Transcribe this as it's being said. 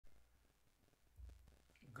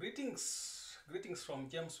Greetings from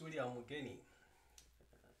James William Mugeni.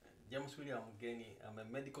 James William Mugeni. I'm a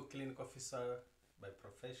medical clinic officer by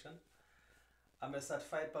profession. I'm a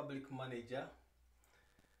certified public manager.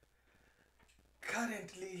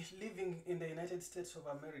 Currently living in the United States of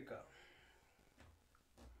America.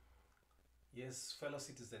 Yes, fellow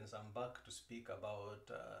citizens, I'm back to speak about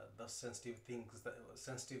the sensitive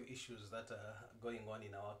issues that are going on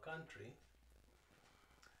in our country.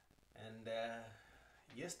 And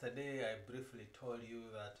yesterday I briefly told you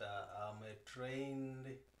that I'm a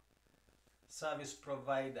trained service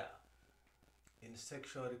provider in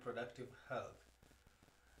sexual reproductive health,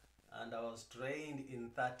 and I was trained in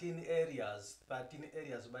 13 areas by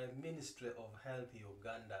Ministry of Health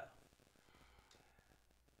Uganda.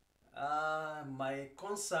 My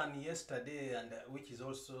concern yesterday, and which is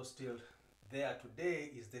also still there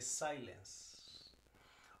today, is the silence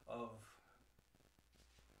of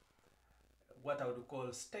what I would call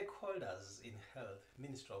stakeholders in health,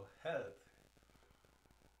 Ministry of Health.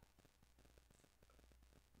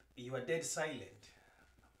 You are dead silent,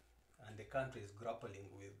 and the country is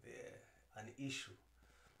grappling with an issue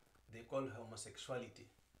they call homosexuality.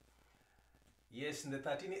 Yes, in the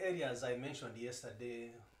 13 areas I mentioned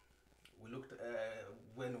yesterday, we looked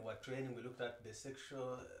when we were training, we looked at the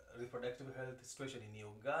sexual reproductive health situation in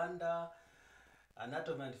Uganda,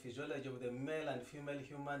 anatomy and physiology of the male and female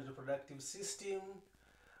human reproductive system.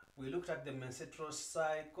 We looked at the menstrual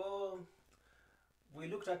cycle. We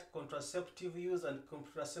looked at contraceptive use and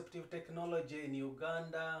contraceptive technology in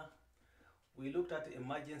Uganda. We looked at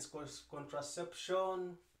emergency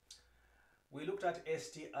contraception. We looked at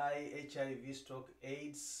STI, HIV, stroke,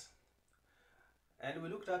 AIDS. And we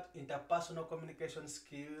looked at interpersonal communication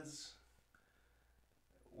skills.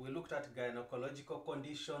 We looked at gynecological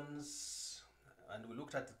conditions. And we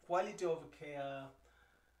looked at the quality of care,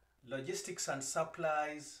 logistics and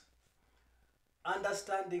supplies,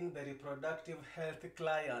 understanding the reproductive health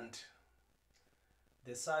client,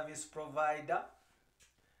 the service provider,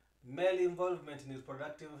 male involvement in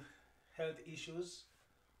reproductive health issues,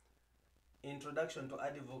 introduction to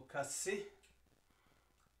advocacy,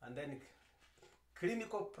 and then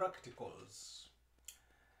clinical practicals.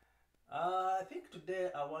 I think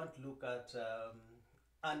today I want to look at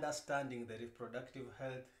understanding the reproductive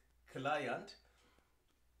health client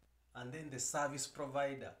and then the service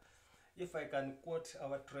provider. If I can quote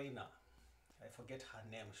our trainer, I forget her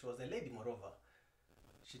name, she was a lady moreover.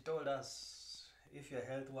 She told us, if you're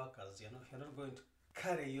health workers, you're not going to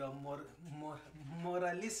carry your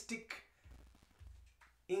moralistic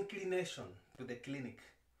inclination to the clinic.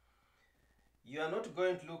 You are not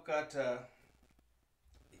going to look at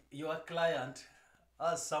your client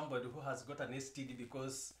as somebody who has got an STD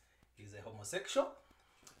because he's a homosexual.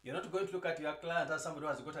 You're not going to look at your client as somebody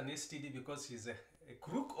who has got an STD because he's a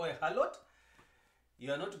crook or a harlot.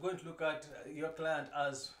 You are not going to look at your client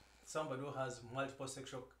as somebody who has multiple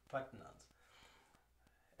sexual partners.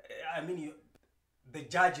 I mean, the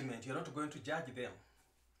judgment, you're not going to judge them.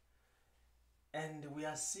 And we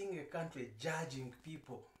are seeing a country judging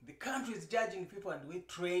people. The country is judging people, and we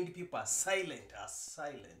trained people are silent.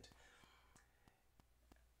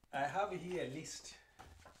 I have here a list.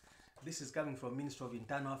 This is coming from Ministry of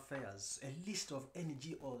Internal Affairs. A list of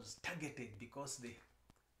NGOs targeted because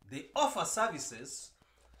they offer services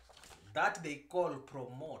that they call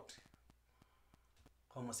promote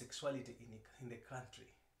homosexuality in the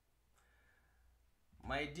country.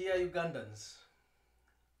 My dear Ugandans,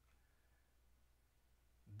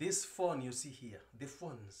 this phone you see here, the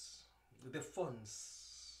phones,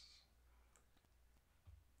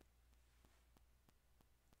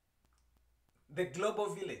 the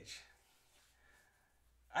global village.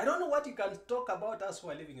 I don't know what you can talk about us who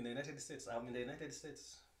are living in the United States. I'm in the United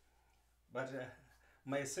States, but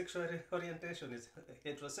my sexual orientation is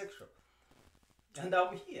heterosexual, and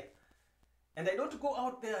I'm here. And I don't go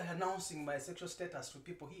out there announcing my sexual status to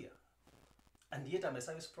people here, and yet I'm a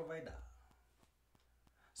service provider.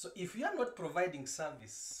 So if you are not providing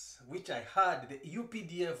service, which I heard the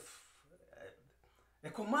UPDF,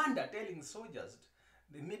 the commander telling soldiers,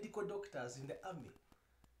 the medical doctors in the army,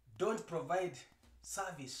 don't provide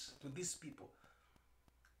service to these people.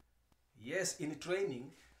 Yes, in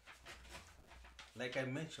training, like I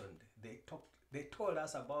mentioned, they told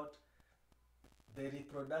us about the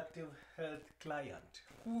reproductive health client.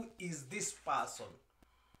 Who is this person?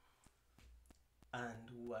 And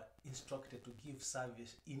who are instructed to give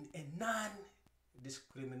service in a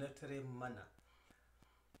non-discriminatory manner.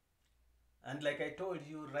 And like I told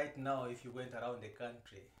you right now, if you went around the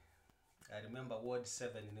country, I remember Ward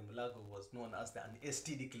 7 in Mulago was known as an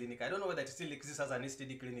STD clinic. I don't know whether it still exists as an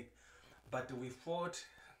STD clinic, but we fought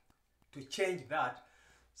to change that,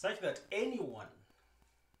 such that anyone,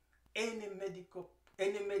 any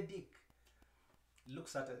medic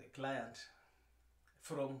looks at a client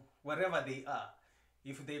from wherever they are.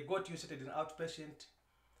 If they got you seated in outpatient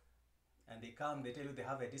and they come, they tell you they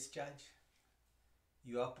have a discharge,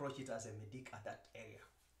 you approach it as a medic at that area,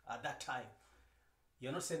 at that time.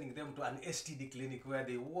 You're not sending them to an STD clinic where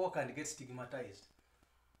they walk and get stigmatized.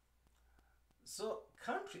 So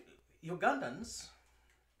Ugandans,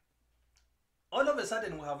 all of a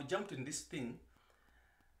sudden we have jumped in this thing,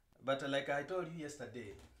 but like I told you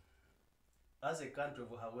yesterday, as a country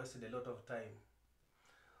we have wasted a lot of time.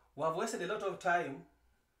 We have wasted a lot of time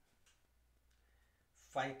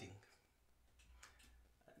fighting.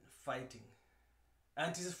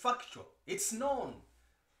 And it is factual. It's known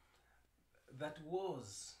that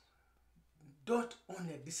wars don't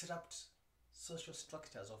only disrupt social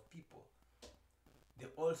structures of people, they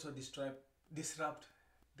also disrupt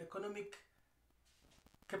the economic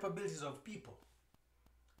capabilities of people.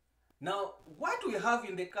 Now, what we have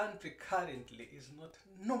in the country currently is not,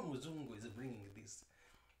 no Muzungu is bringing this.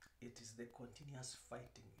 It is the continuous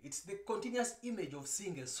fighting. It's the continuous image of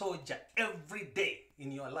seeing a soldier every day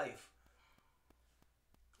in your life.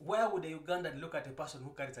 Where would a Ugandan look at a person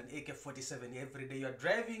who carries an AK-47 every day? You're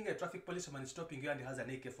driving, a traffic policeman is stopping you and he has an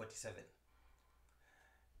AK-47.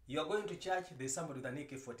 You're going to church, there's somebody with an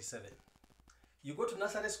AK-47. You go to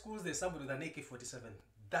nursery schools, there's somebody with an AK-47.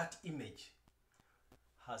 That image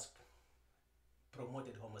has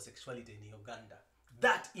promoted homosexuality in Uganda.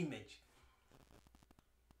 That image.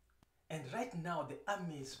 And right now, the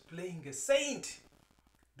army is playing a saint.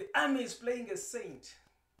 The army is playing a saint.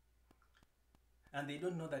 And they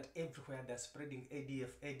don't know that everywhere they're spreading ADF,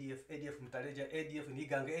 Mutareja, ADF,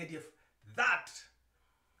 Niganga, ADF. That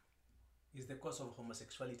is the cause of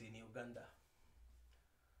homosexuality in Uganda.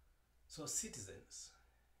 So citizens,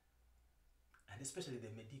 and especially the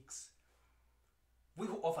medics, we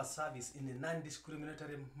who offer service in a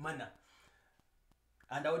non-discriminatory manner,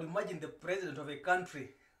 and I would imagine the president of a country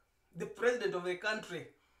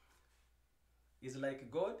is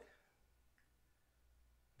like God,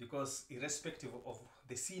 because irrespective of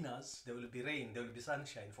the sinners, there will be rain, there will be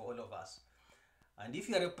sunshine for all of us. And if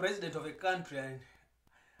you are a president of a country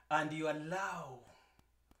and you allow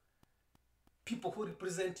people who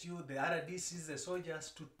represent you, the RDCs, the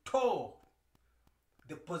soldiers, to tow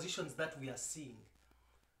the positions that we are seeing,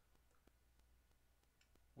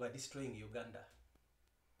 we are destroying Uganda.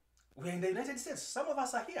 We are in the United States. Some of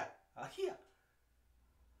us are here.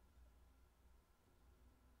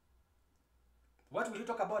 What will you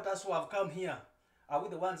talk about us who have come here? Are we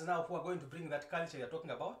the ones now who are going to bring that culture you're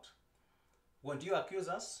talking about? Won't you accuse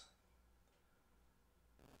us?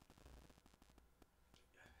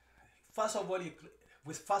 First of all,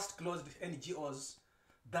 we first closed NGOs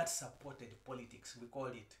that supported politics, we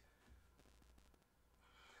called it.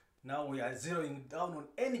 Now we are zeroing down on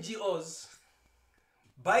NGOs,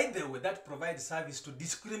 by the way, that provide service to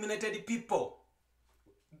discriminated people.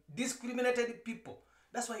 Discriminated people.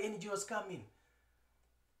 That's why NGOs come in.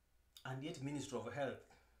 And yet Ministry of Health,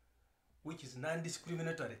 which is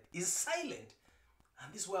non-discriminatory, is silent.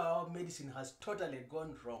 And this is where our medicine has totally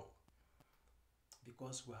gone wrong.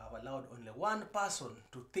 Because we have allowed only one person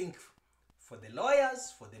to think for the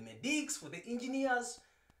lawyers, for the medics, for the engineers.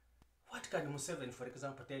 What can Museveni, for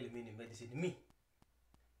example, tell me in medicine? Me.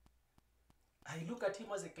 I look at him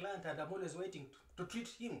as a client and I'm always waiting to treat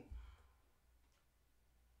him.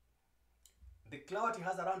 The clout he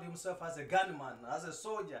has around himself as a gunman, as a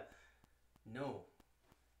soldier. No.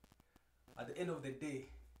 At the end of the day,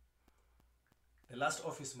 the last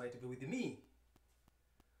office might be with me.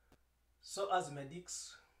 So as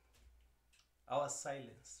medics, our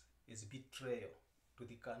silence is betrayal to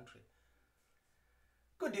the country.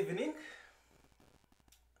 Good evening.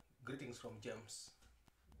 Greetings from James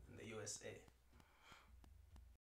in the USA.